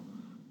how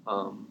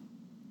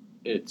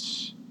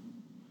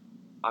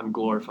I'm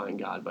glorifying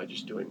God by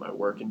just doing my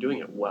work and doing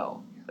it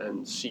well,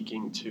 and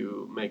seeking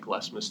to make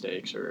less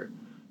mistakes or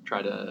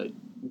try to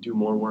do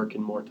more work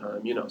in more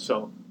time.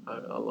 So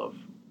I love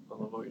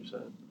what you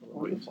said. I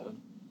love what you said.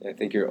 I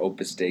think your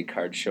Opus Dei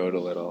card showed a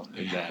little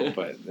in that,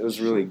 but it was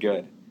really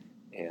good.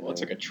 And Well,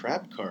 it's like a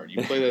trap card.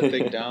 You play that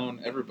thing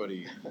down,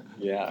 everybody,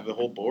 yeah. the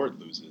whole board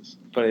loses.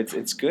 But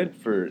it's good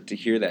to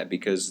hear that,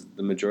 because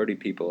the majority of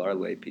people are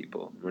lay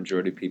people. The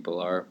majority of people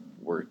are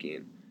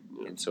working.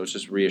 And so it's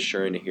just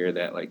reassuring to hear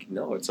that, like,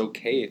 no, it's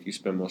okay if you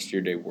spend most of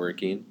your day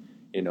working.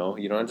 You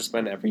don't have to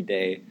spend every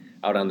day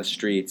out on the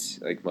streets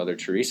like Mother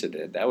Teresa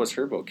did. That was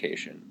her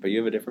vocation. But you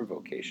have a different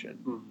vocation.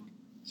 Mm-hmm.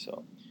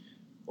 So,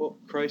 Well,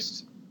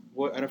 Christ,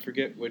 I don't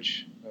forget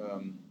which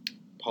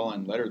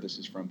Pauline letter this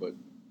is from, but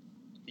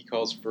he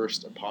calls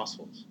first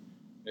apostles.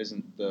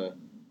 Isn't the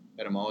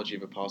etymology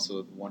of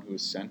apostle the one who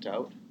is sent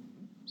out?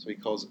 So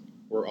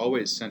we're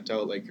always sent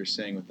out, like you're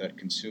saying, with that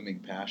consuming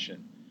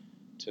passion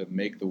to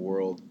make the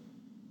world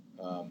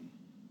a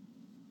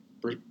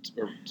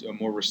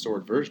more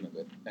restored version of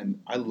it. And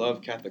I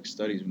love Catholic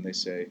studies when they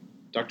say,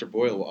 Dr.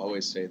 Boyle will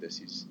always say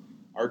this,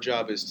 our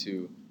job is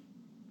to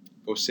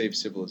go save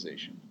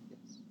civilization.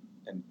 Yes.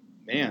 And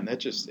man, that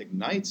just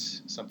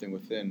ignites something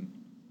within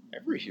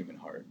every human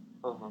heart.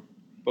 Uh-huh.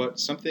 But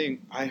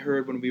something I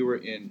heard when we were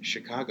in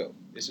Chicago,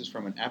 this is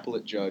from an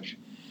appellate judge,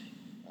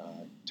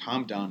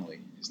 Tom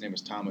Donnelly. His name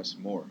is Thomas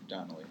Moore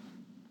Donnelly.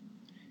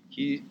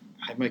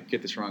 I might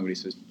get this wrong, but he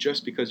says,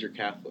 just because you're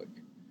Catholic,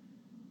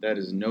 that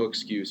is no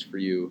excuse for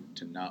you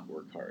to not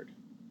work hard.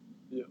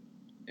 Yeah.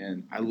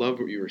 And I love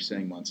what you were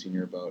saying,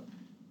 Monsignor, about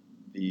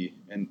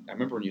and I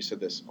remember when you said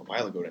this a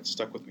while ago, and it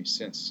stuck with me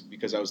since,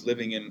 because I was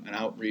living in an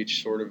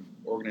outreach sort of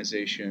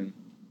organization.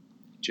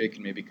 Jake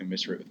can maybe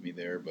commiserate with me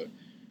there, but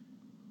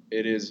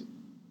it is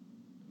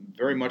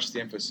very much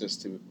the emphasis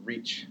to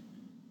reach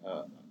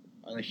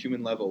on a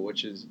human level,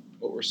 which is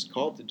what we're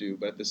called to do.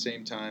 But at the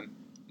same time,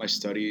 my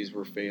studies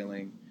were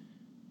failing,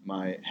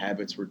 my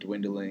habits were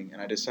dwindling,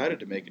 and I decided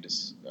to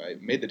I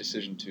made the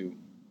decision to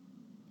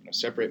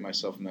separate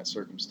myself from that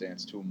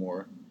circumstance to a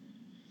more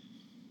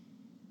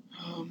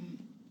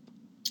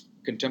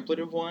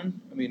contemplative one.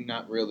 I mean,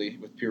 not really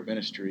with pure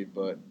ministry,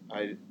 but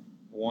I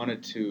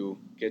wanted to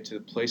get to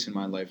the place in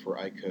my life where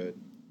I could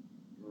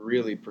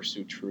really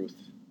pursue truth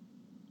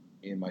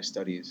in my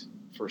studies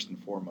first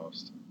and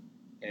foremost.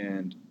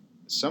 And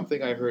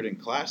something I heard in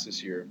class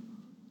this year,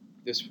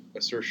 this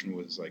assertion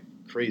was like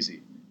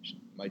crazy.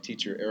 My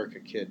teacher,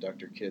 Erica Kidd,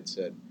 Dr. Kidd,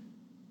 said,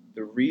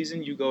 the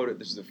reason you go to,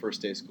 this is the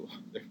first day of school,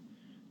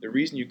 the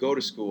reason you go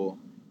to school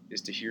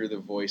is to hear the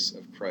voice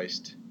of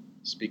Christ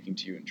speaking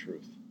to you in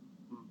truth.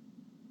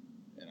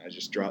 And I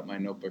just dropped my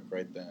notebook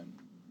right then.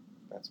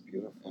 That's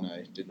beautiful. And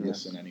I didn't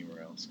listen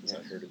anywhere else because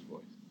I heard his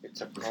voice.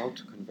 it's a call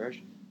to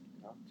conversion,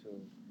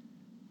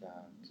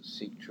 to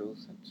seek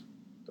truth, and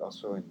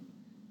also in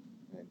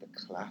the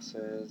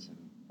classes and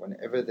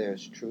whenever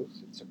there's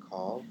truth, it's a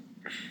call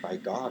by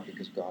God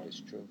because God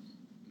is truth.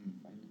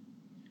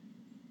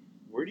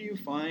 Where do you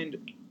find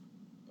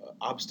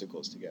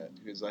obstacles to get?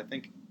 Because I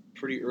think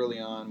pretty early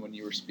on when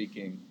you were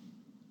speaking,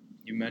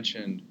 you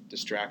mentioned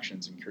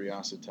distractions and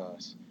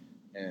curiositas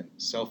and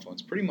cell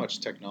phones, pretty much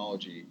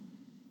technology.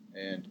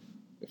 And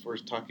if we're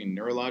talking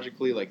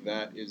neurologically, like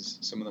that is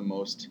some of the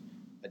most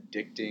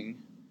addicting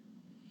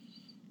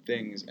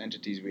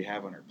entities we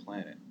have on our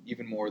planet,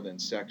 even more than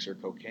sex or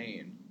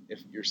cocaine. If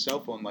your cell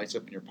phone lights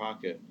up in your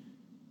pocket,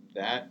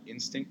 that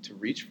instinct to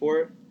reach for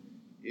it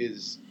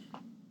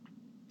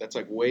that's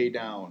like way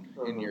down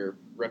in your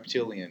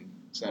reptilian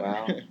center.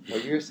 Wow. Well,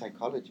 you're a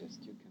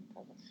psychologist. You can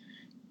tell us.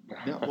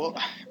 No, well,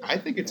 I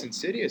think it's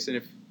insidious. And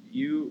if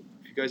you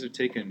guys have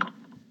taken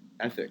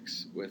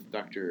ethics with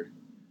Dr.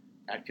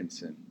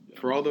 Atkinson,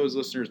 for all those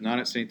listeners not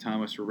at St.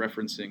 Thomas, we're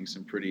referencing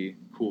some pretty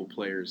cool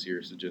players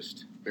here, so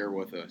just bear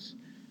with us.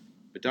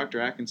 But Dr.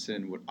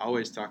 Atkinson would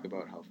always talk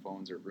about how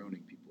phones are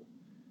ruining people.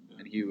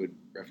 And he would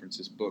reference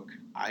this book,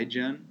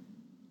 iGen.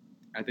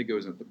 I think it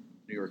was at the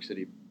New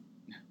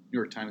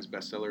York Times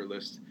bestseller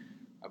list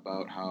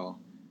about how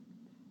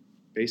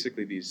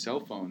basically these cell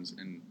phones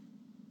and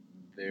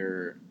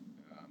their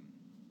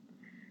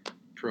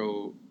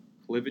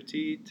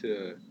proclivity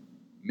to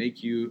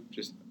make you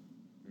just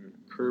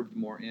curved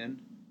more in,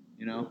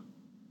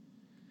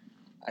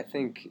 I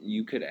think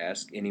you could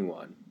ask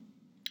anyone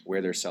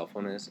where their cell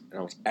phone is, and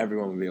almost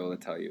everyone will be able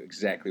to tell you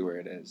exactly where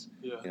it is.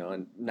 Yeah.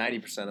 And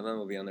 90% of them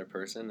will be on their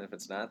person. If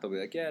it's not, they'll be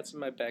like, yeah, it's in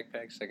my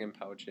backpack, second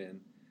pouch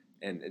in.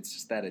 And it's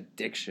just that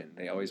addiction.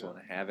 They always want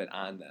to have it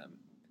on them.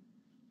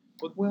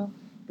 Well,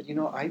 but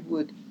I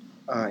would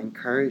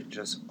encourage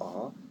us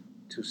all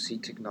to see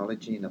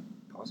technology in a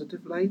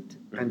positive light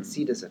and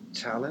see it as a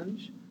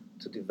challenge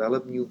to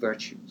develop new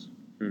virtues.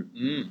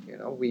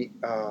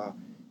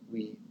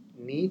 We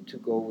need to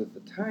go with the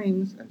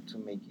times and to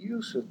make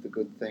use of the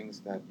good things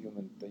that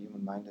the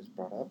human mind has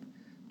brought up,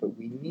 but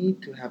we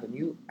need to have a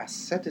new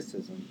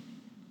asceticism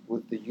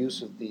with the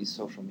use of these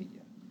social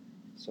media.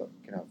 So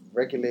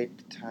regulate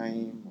the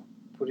time,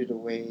 put it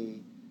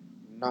away,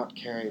 not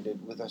carry it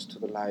with us to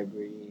the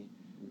library,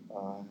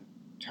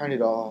 turn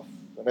it off,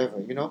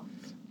 whatever,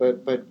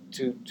 But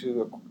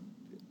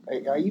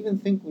I even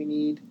think we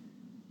need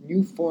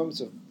new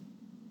forms of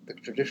the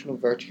traditional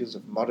virtues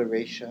of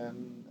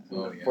moderation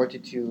and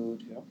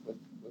fortitude,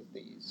 with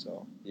these.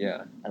 So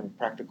and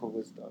practical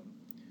wisdom.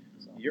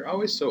 So. You're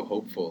always so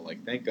hopeful.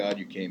 Like, thank God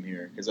you came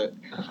here, because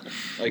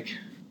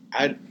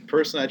I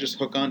personally just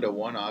hook onto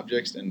one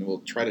object and will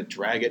try to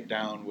drag it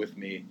down with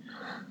me.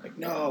 Like,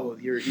 no,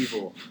 you're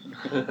evil.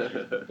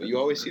 But you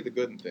always see the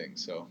good in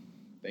things. So,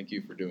 thank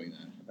you for doing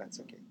that. That's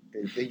okay.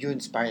 You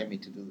inspire me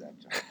to do that,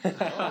 John.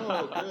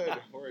 Oh, good.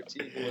 We're a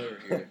team player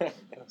here.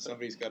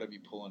 Somebody's got to be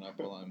pulling up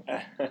while I'm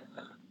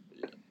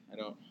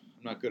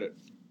not good at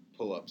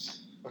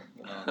pull-ups.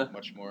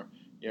 Much more.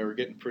 Yeah, we're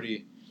getting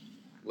pretty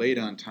late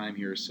on time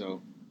here,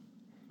 so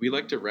we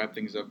like to wrap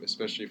things up,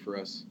 especially for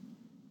us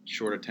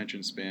short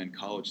attention span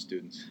college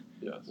students.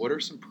 Yes. What are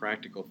some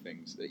practical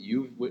things that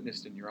you've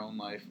witnessed in your own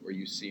life or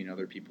you see in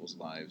other people's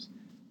lives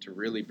to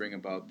really bring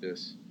about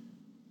this,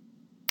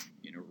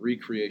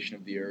 recreation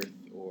of the earth,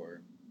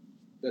 or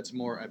that's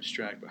more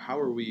abstract, but how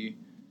are we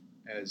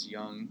as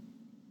young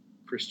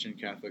Christian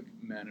Catholic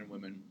men and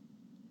women,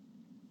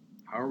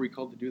 how are we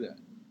called to do that?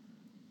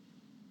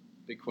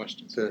 Big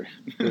questions.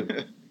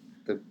 The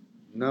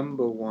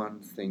number one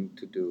thing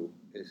to do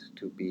is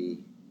to be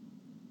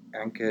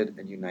anchored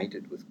and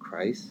united with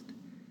Christ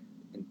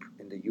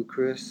in the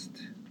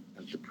Eucharist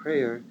and the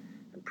prayer,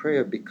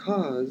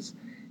 because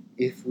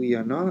if we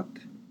are not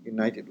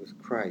united with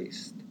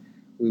Christ,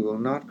 we will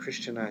not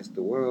Christianize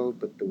the world,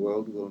 but the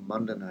world will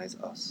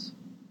mundanize us.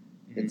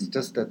 It's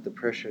just that the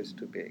pressure is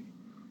too big.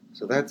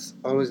 So that's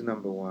always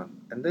number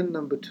one. And then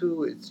number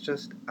two, it's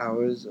just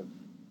hours of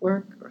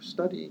work or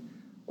study,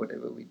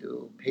 whatever we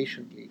do,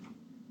 patiently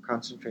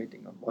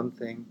concentrating on one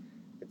thing.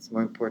 It's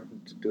more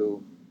important to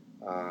do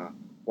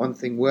one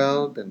thing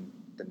well than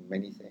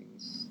many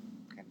things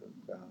kind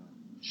of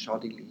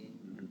shoddily.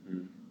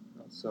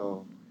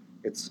 So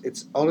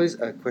it's always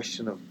a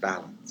question of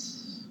balance.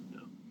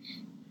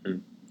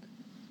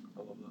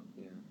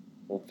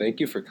 Well, thank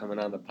you for coming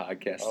on the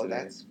podcast today. Oh,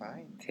 that's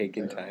fine.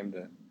 Taking time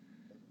to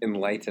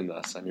enlighten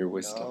us on your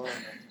wisdom.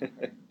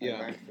 No, I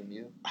learned from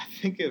you. I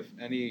think if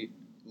any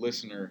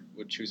listener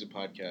would choose a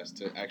podcast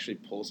to actually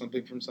pull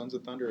something from Sons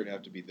of Thunder, it'd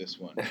have to be this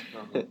one.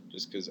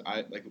 Just because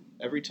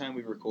every time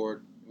we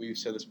record, we've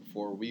said this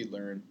before, we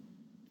learn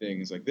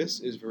things. Like, this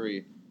is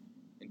very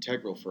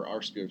integral for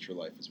our spiritual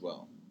life as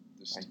well.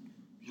 Just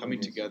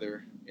coming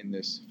together in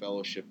this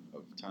fellowship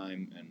of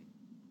time, and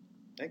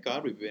thank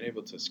God we've been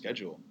able to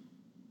schedule.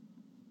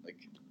 Like,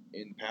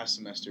 in past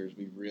semesters,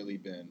 we've really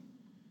been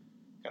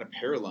kind of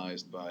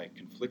paralyzed by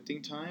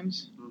conflicting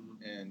times,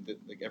 and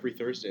every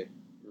Thursday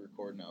we record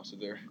record now, so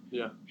there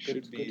Yeah.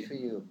 should Good be. for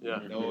you. Yeah.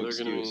 No There's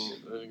excuse.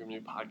 gonna be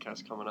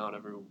podcasts coming out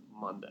every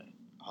Monday.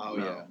 Oh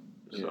No.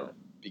 yeah, So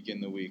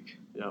begin the week.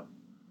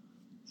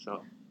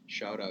 so.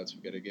 Shout outs.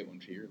 We got to get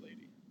one for your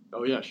lady.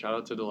 Oh yeah, shout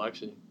out to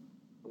Delexi.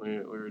 We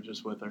were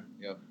just with her.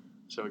 Yep.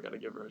 So we got to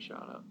give her a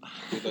shout out.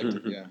 We'd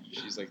like to, yeah,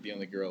 she's like the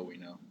only girl we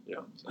know. Yeah.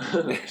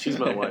 So. She's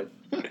my wife.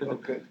 Oh,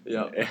 good.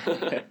 Yeah.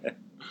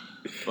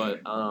 But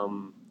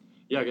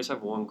yeah, I guess I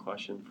have one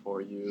question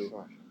for you.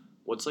 Sure.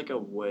 What's like a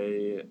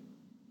way?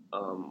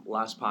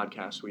 Last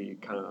podcast we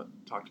kind of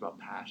talked about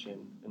passion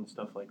and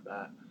stuff like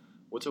that.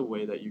 What's a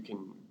way that you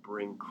can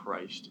bring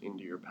Christ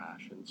into your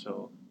passion?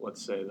 So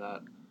let's say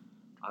that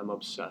I'm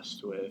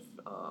obsessed with.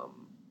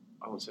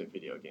 I won't say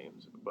video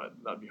games, but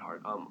that'd be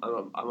hard.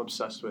 I'm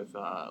obsessed with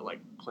like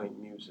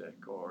playing music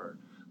or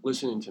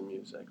listening to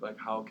music. Like,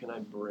 how can I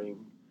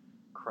bring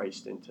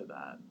Christ into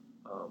that?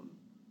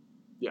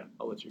 Yeah,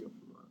 I'll let you go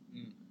from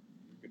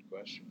that. Good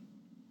question.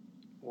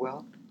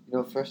 Well,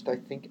 first I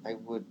think I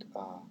would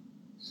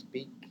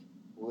speak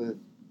with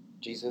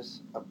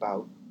Jesus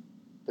about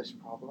this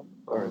problem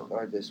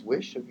or this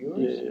wish of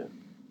yours. Yeah.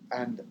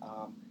 And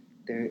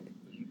there,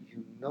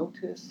 you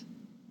notice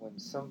when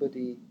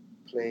somebody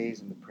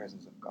plays in the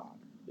presence of God.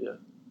 Yeah.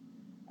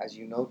 As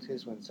you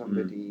notice when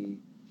somebody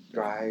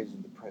drives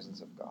in the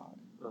presence of God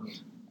Uh-huh.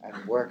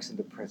 and works in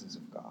the presence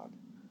of God.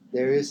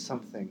 There is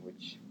something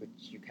which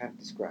you can't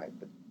describe,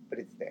 but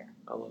it's there.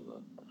 I love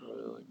that. I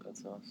really like that.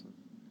 That's awesome.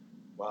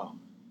 Wow.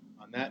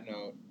 On that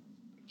note,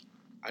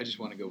 I just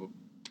want to go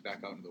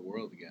back out into the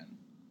world again.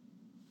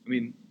 I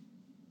mean,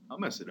 I'll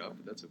mess it up,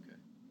 but that's okay.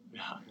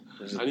 Yeah.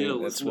 There's I need to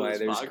that's listen to why this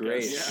there's podcast.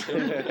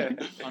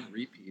 grace. On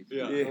repeat.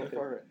 Yeah. Go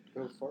for it.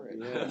 Go for it.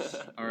 Yes.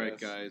 All right,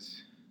 Yes.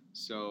 guys.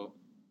 So,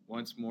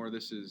 once more,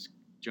 this is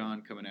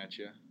John coming at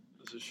you.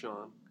 This is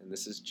Sean. And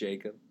this is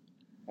Jacob.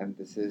 And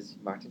this is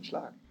Martin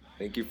Schlag.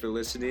 Thank you for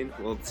listening.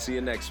 We'll see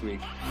you next week.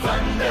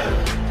 Thunder,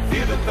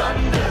 feel the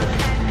thunder,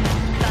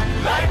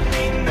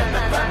 lightning and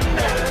the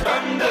thunder,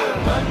 thunder,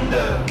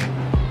 thunder,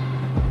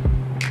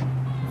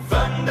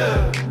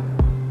 thunder.